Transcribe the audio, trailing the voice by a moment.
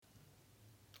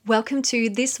Welcome to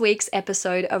this week's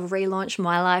episode of Relaunch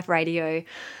My Life Radio.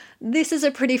 This is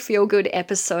a pretty feel-good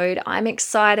episode. I'm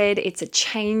excited. It's a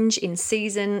change in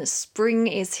season. Spring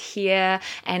is here,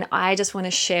 and I just want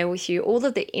to share with you all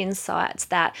of the insights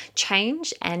that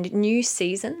change and new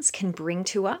seasons can bring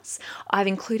to us. I've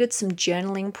included some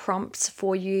journaling prompts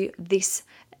for you this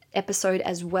episode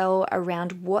as well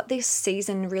around what this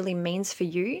season really means for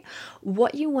you,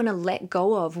 what you want to let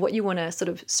go of, what you want to sort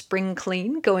of spring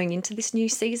clean going into this new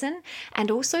season,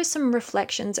 and also some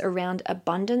reflections around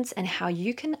abundance and how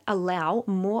you can allow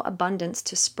more abundance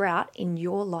to sprout in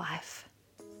your life.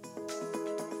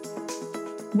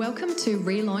 Welcome to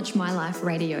Relaunch My Life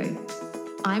Radio.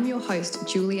 I'm your host,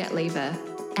 Juliet Lever.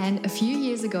 And a few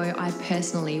years ago, I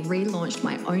personally relaunched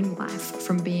my own life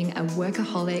from being a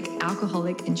workaholic,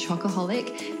 alcoholic, and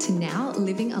chocoholic to now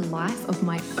living a life of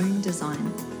my own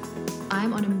design.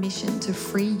 I'm on a mission to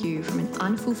free you from an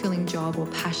unfulfilling job or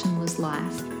passionless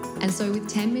life. And so with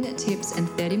 10-minute tips and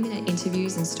 30-minute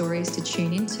interviews and stories to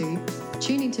tune into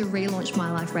Relaunch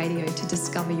My Life Radio to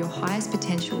discover your highest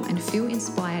potential and feel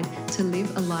inspired to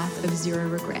live a life of zero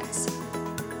regrets.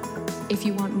 If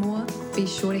you want more, be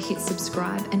sure to hit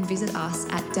subscribe and visit us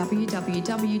at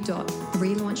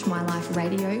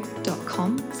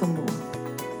www.relaunchmyliferadio.com for more.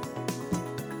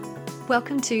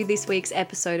 Welcome to this week's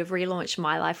episode of Relaunch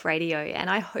My Life Radio, and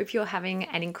I hope you're having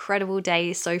an incredible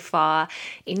day so far,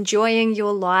 enjoying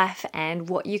your life and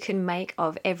what you can make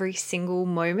of every single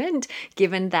moment,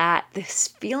 given that this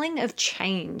feeling of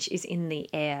change is in the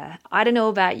air. I don't know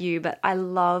about you, but I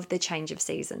love the change of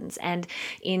seasons, and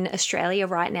in Australia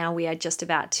right now we are just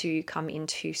about to come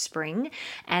into spring,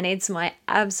 and it's my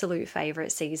absolute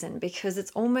favorite season because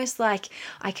it's almost like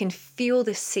I can feel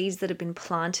the seeds that have been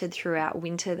planted throughout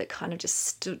winter that kind of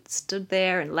just stood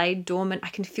there and laid dormant. I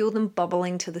can feel them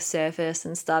bubbling to the surface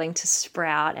and starting to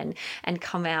sprout and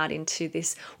come out into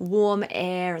this warm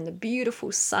air and the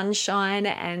beautiful sunshine,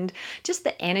 and just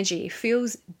the energy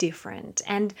feels different.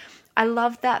 And I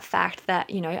love that fact that,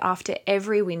 after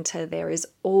every winter, there is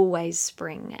always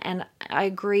spring. And I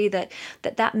agree that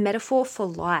metaphor for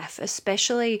life,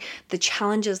 especially the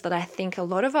challenges that I think a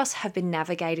lot of us have been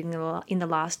navigating in the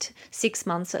last 6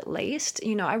 months at least,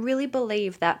 I really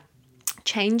believe that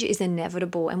change is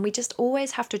inevitable, and we just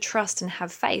always have to trust and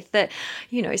have faith that,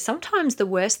 sometimes the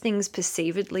worse things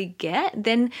perceivedly get,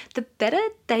 then the better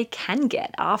they can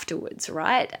get afterwards,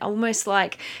 right? Almost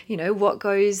like, what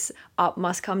goes up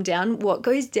must come down, what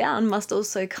goes down must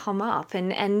also come up.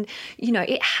 And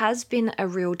it has been a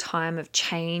real time of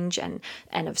change and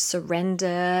of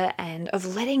surrender and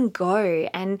of letting go.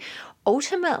 And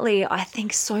ultimately, I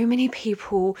think so many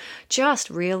people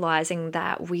just realizing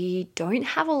that we don't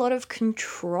have a lot of control.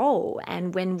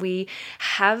 And when we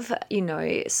have,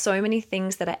 so many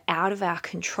things that are out of our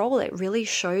control, it really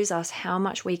shows us how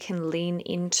much we can lean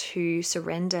into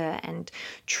surrender and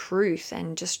truth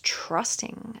and just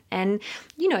trusting. And,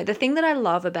 the thing that I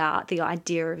love about the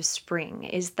idea of spring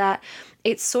is that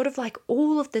it's sort of like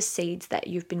all of the seeds that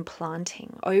you've been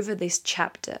planting over this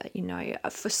chapter,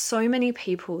 for so many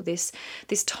people, this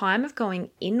time of going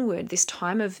inward, this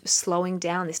time of slowing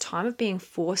down, this time of being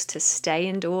forced to stay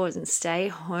indoors and stay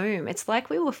home. It's like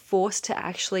we were forced to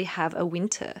actually have a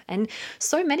winter. And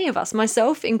so many of us,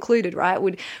 myself included, right,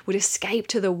 would escape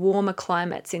to the warmer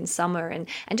climates in summer and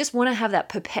just want to have that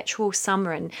perpetual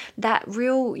summer and that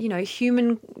real,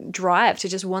 human drive to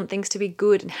just want things to be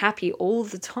good and happy all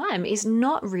the time is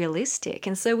not realistic.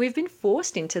 And so we've been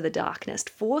forced into the darkness,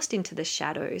 forced into the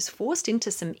shadows, forced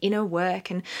into some inner work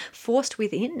and forced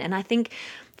within. And I think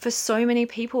for so many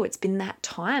people, it's been that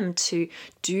time to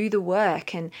do the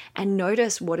work and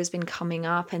notice what has been coming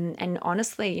up. And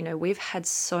honestly, we've had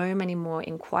so many more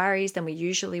inquiries than we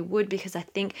usually would, because I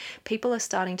think people are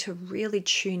starting to really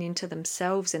tune into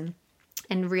themselves and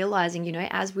realizing,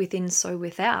 as within, so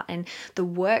without, and the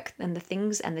work and the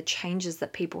things and the changes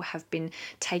that people have been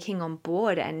taking on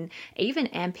board, and even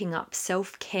amping up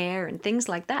self-care and things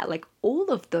like that. Like,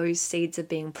 all of those seeds are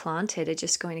being planted are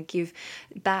just going to give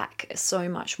back so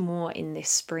much more in this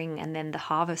spring and then the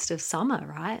harvest of summer,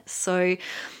 right? So,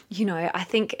 I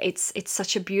think it's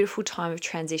such a beautiful time of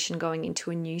transition going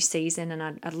into a new season,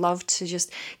 and I'd love to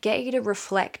just get you to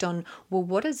reflect on, well,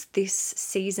 what does this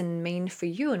season mean for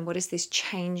you, and what does this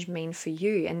change mean for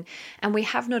you? And we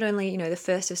have not only, the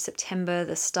 1st of September,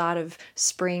 the start of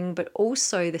spring, but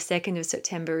also the 2nd of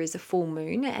September is a full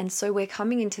moon. And so we're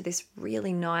coming into this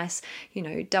really nice,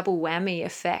 double whammy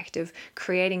effect of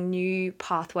creating new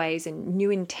pathways and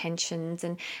new intentions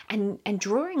and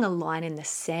drawing a line in the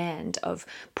sand of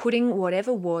putting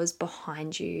whatever was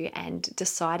behind you and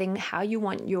deciding how you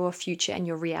want your future and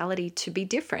your reality to be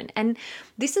different. And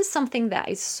this is something that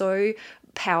is so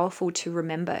powerful to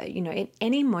remember. At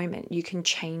any moment you can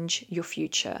change your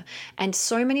future. And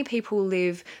so many people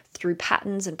live through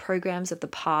patterns and programs of the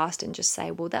past and just say,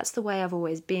 well, that's the way I've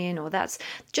always been, or that's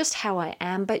just how I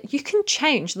am. But you can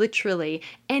change literally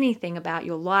anything about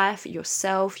your life,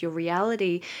 yourself, your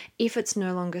reality, if it's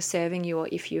no longer serving you or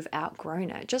if you've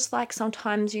outgrown it. Just like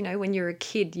sometimes, when you're a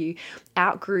kid, you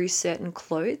outgrew certain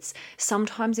clothes.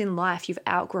 Sometimes in life, you've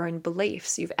outgrown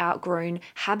beliefs, you've outgrown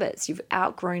habits, you've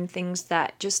outgrown things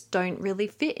that just don't really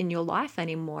fit in your life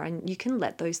anymore, and you can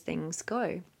let those things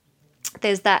go.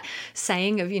 There's that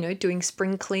saying of, doing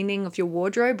spring cleaning of your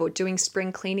wardrobe or doing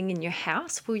spring cleaning in your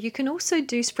house. Well, you can also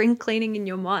do spring cleaning in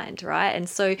your mind, right? And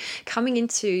so coming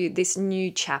into this new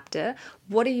chapter,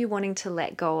 what are you wanting to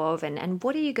let go of, and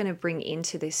what are you going to bring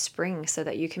into this spring so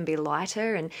that you can be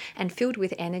lighter and filled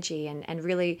with energy and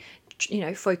really,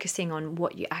 focusing on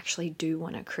what you actually do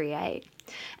want to create.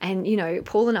 And,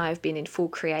 Paul and I have been in full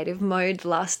creative mode.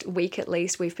 Last week, at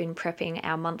least, we've been prepping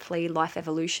our monthly life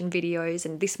evolution videos.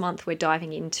 And this month, we're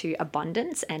diving into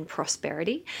abundance and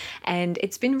prosperity. And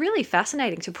it's been really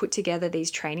fascinating to put together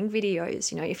these training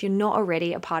videos. If you're not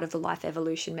already a part of the Life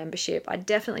Evolution membership, I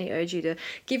definitely urge you to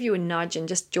give you a nudge and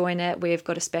just join it. We've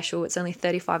got a special. It's only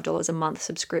 $35 a month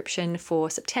subscription for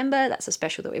September. That's a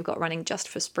special that we've got running just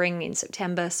for spring in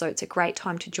September. So it's a great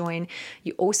time to join.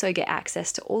 You also get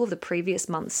access to all of the previous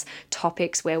month's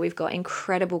topics where we've got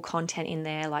incredible content in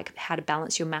there, like how to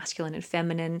balance your masculine and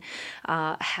feminine,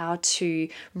 how to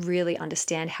really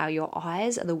understand how your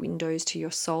eyes are the windows to your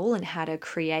soul, and how to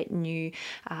create new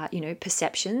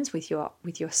perceptions with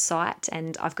your sight.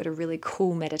 And I've got a really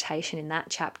cool meditation in that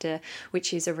chapter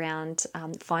which is around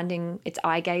finding it's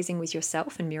eye gazing with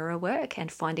yourself and mirror work,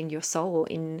 and finding your soul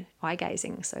in eye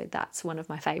gazing. So that's one of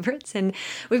my favorites, and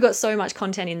we've got so much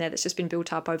content in there that's just been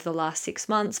built up over the last 6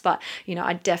 months. But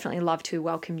I'd definitely love to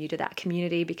welcome you to that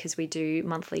community, because we do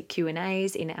monthly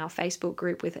Q&As in our Facebook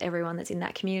group with everyone that's in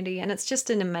that community. And it's just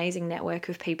an amazing network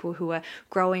of people who are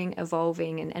growing,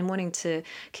 evolving, and wanting to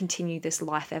continue this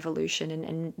life evolution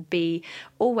and be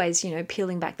always,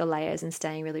 peeling back the layers and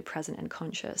staying really present and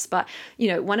conscious. But,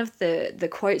 one of the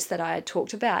quotes that I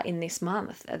talked about in this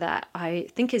month that I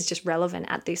think is just relevant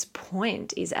at this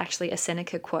point is actually a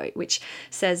Seneca quote, which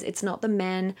says, "It's not the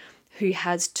man who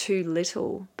has too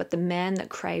little, but the man that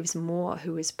craves more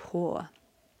who is poor."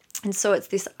 And so it's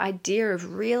this idea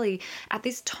of really, at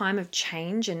this time of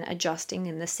change and adjusting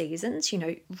in the seasons,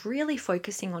 really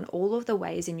focusing on all of the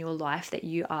ways in your life that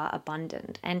you are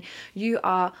abundant, and you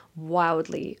are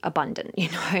wildly abundant.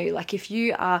 Like if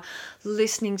you are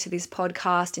listening to this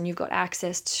podcast and you've got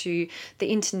access to the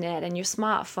internet and your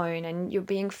smartphone, and you're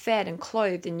being fed and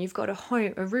clothed, and you've got a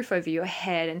home, a roof over your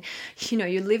head, and,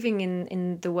 you're living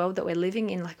in the world that we're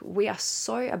living in, like we are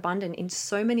so abundant in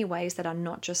so many ways that are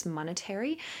not just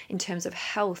monetary, in terms of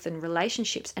health and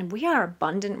relationships. And we are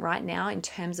abundant right now in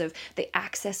terms of the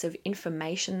access of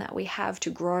information that we have to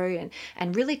grow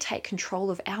and really take control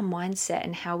of our mindset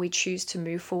and how we choose to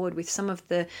move forward with some of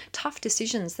the tough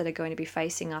decisions that are going to be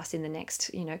facing us in the next,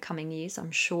 coming years,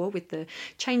 I'm sure, with the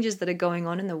changes that are going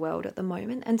on in the world at the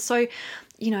moment. And so,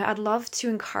 I'd love to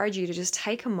encourage you to just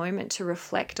take a moment to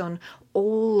reflect on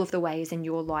all of the ways in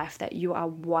your life that you are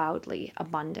wildly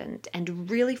abundant, and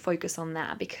really focus on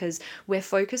that, because where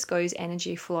focus goes,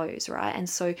 energy flows, right? And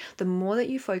so the more that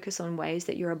you focus on ways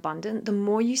that you're abundant, the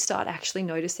more you start actually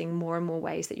noticing more and more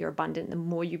ways that you're abundant, the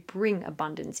more you bring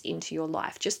abundance into your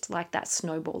life, just like that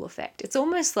snowball effect. It's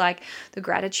almost like the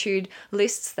gratitude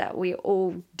lists that we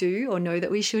all do or know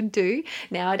that we should do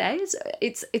nowadays.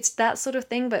 It's that sort of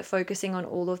thing, but focusing on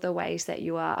all of the ways that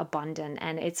you are abundant.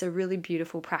 And it's a really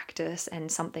beautiful practice,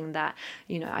 and something that,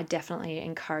 I definitely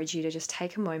encourage you to just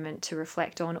take a moment to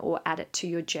reflect on, or add it to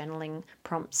your journaling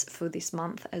prompts for this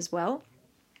month as well.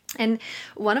 And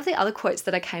one of the other quotes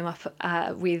that I came up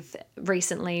with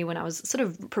recently when I was sort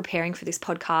of preparing for this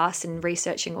podcast and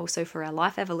researching also for our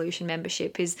Life Evolution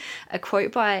membership is a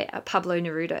quote by Pablo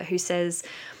Neruda, who says,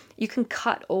 "You can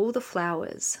cut all the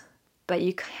flowers, but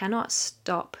you cannot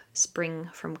stop spring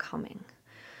from coming."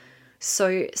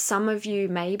 So some of you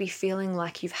may be feeling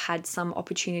like you've had some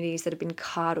opportunities that have been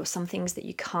cut or some things that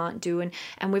you can't do.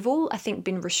 And we've all, I think,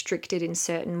 been restricted in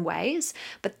certain ways.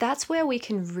 But that's where we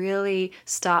can really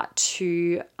start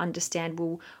to understand,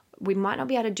 well, we might not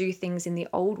be able to do things in the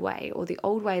old way, or the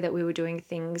old way that we were doing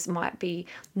things might be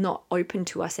not open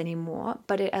to us anymore,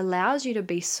 but it allows you to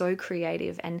be so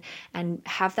creative and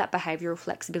have that behavioral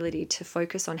flexibility to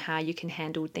focus on how you can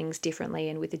handle things differently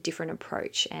and with a different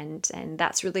approach. And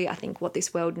that's really, I think, what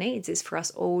this world needs, is for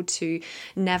us all to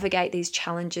navigate these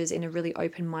challenges in a really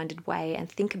open-minded way and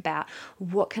think about,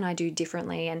 what can I do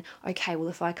differently? And okay, well,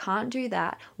 if I can't do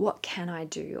that, what can I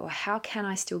do? Or how can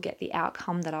I still get the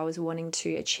outcome that I was wanting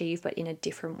to achieve, but in a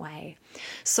different way?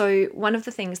 So one of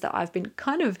the things that I've been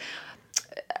kind of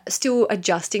still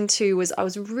adjusting to was, I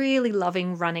was really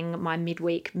loving running my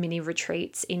midweek mini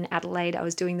retreats in Adelaide. I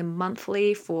was doing them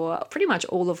monthly for pretty much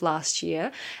all of last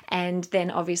year. And then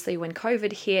obviously when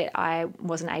COVID hit, I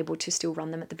wasn't able to still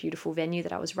run them at the beautiful venue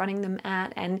that I was running them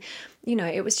at. And, you know,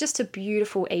 it was just a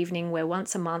beautiful evening where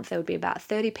once a month there would be about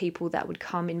 30 people that would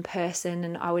come in person,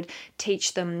 and I would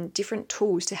teach them different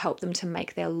tools to help them to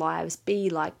make their lives be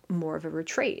like more of a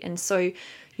retreat. And so,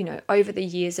 you know, over the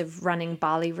years of running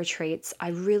Bali retreats, I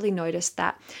really noticed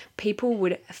that people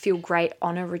would feel great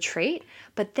on a retreat,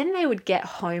 but then they would get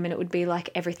home and it would be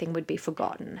like everything would be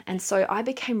forgotten. And so I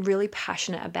became really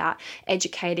passionate about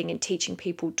educating and teaching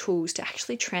people tools to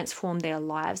actually transform their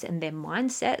lives and their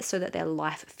mindset so that their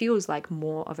life feels like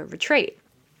more of a retreat.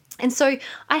 And so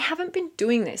I haven't been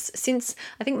doing this since,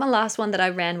 I think my last one that I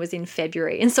ran was in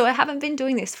February. And so I haven't been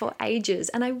doing this for ages,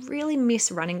 and I really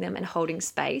miss running them and holding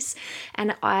space.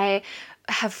 And I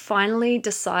have finally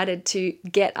decided to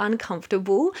get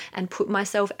uncomfortable and put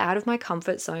myself out of my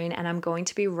comfort zone, and I'm going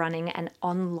to be running an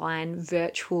online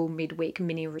virtual midweek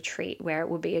mini retreat, where it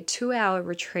will be a 2-hour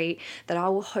retreat that I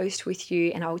will host with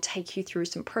you, and I will take you through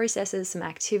some processes, some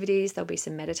activities. There'll be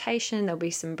some meditation, there'll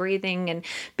be some breathing and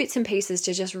bits and pieces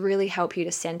to just really help you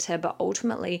to center, but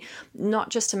ultimately not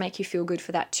just to make you feel good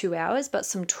for that 2 hours, but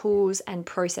some tools and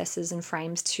processes and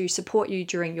frames to support you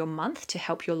during your month to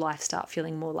help your life start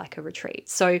feeling more like a retreat.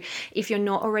 So if you're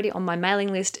not already on my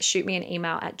mailing list, shoot me an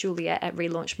email at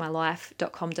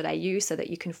juliet@relaunchmylife.com.au so that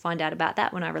you can find out about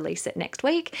that when I release it next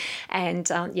week.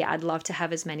 And I'd love to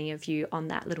have as many of you on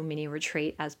that little mini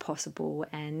retreat as possible.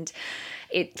 And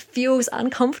it feels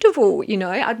uncomfortable, you know,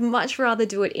 I'd much rather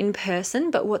do it in person.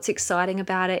 But what's exciting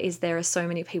about it is there are so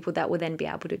many people that will then be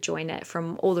able to join it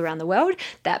from all around the world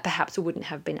that perhaps wouldn't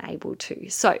have been able to.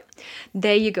 So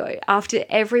there you go. After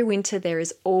every winter, there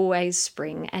is always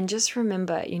spring. And just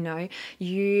remember, you know,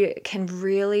 you can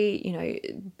really, you know,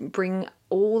 bring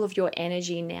all of your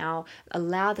energy now,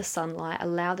 allow the sunlight,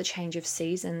 allow the change of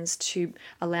seasons to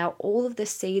allow all of the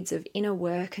seeds of inner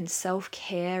work and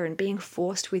self-care and being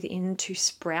forced within to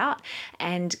sprout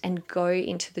and go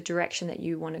into the direction that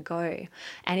you want to go.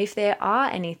 And if there are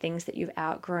any things that you've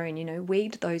outgrown, you know,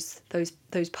 weed those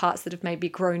parts that have maybe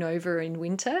grown over in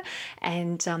winter,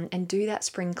 and do that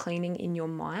spring cleaning in your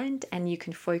mind, and you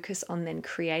can focus on then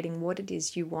creating what it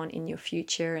is you want in your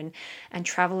future and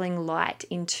traveling light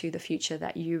into the future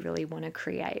that you really want to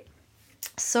create.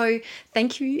 So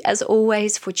thank you as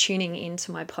always for tuning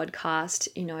into my podcast.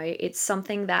 You know, it's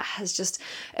something that has just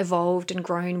evolved and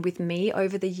grown with me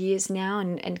over the years now,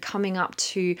 and coming up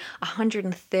to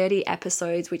 130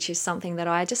 episodes, which is something that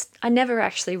I never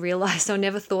actually realized or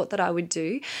never thought that I would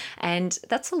do. And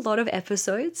that's a lot of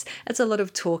episodes. It's a lot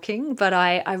of talking, but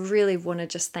I really want to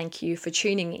just thank you for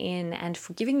tuning in and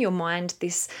for giving your mind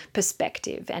this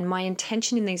perspective. And my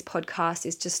intention in these podcasts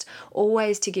is just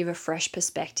always to give a fresh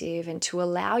perspective and to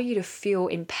allow you to feel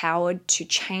empowered to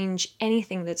change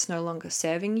anything that's no longer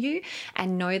serving you,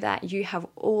 and know that you have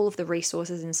all of the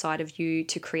resources inside of you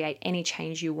to create any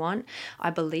change you want. I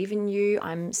believe in you.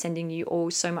 I'm sending you all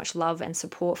so much love and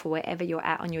support for wherever you're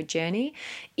at on your journey.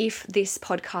 If this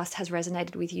podcast has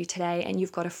resonated with you today and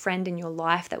you've got a friend in your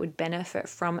life that would benefit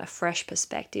from a fresh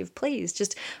perspective, please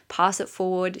just pass it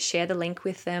forward, share the link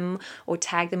with them, or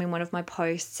tag them in one of my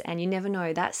posts. And you never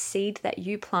know, that seed that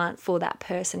you plant for that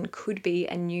person could be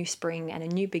a new spring and a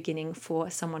new beginning for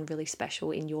someone really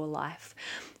special in your life.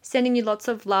 Sending you lots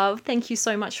of love. Thank you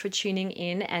so much for tuning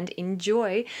in, and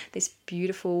enjoy this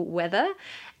beautiful weather.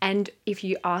 And if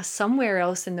you are somewhere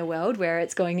else in the world where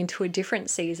it's going into a different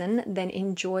season, then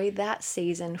enjoy that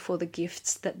season for the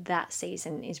gifts that that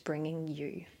season is bringing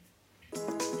you.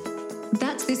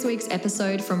 That's this week's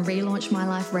episode from Relaunch My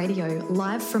Life Radio,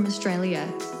 live from Australia.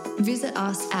 Visit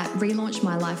us at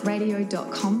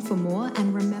relaunchmyliferadio.com for more,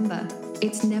 and remember,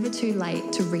 it's never too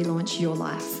late to relaunch your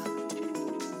life.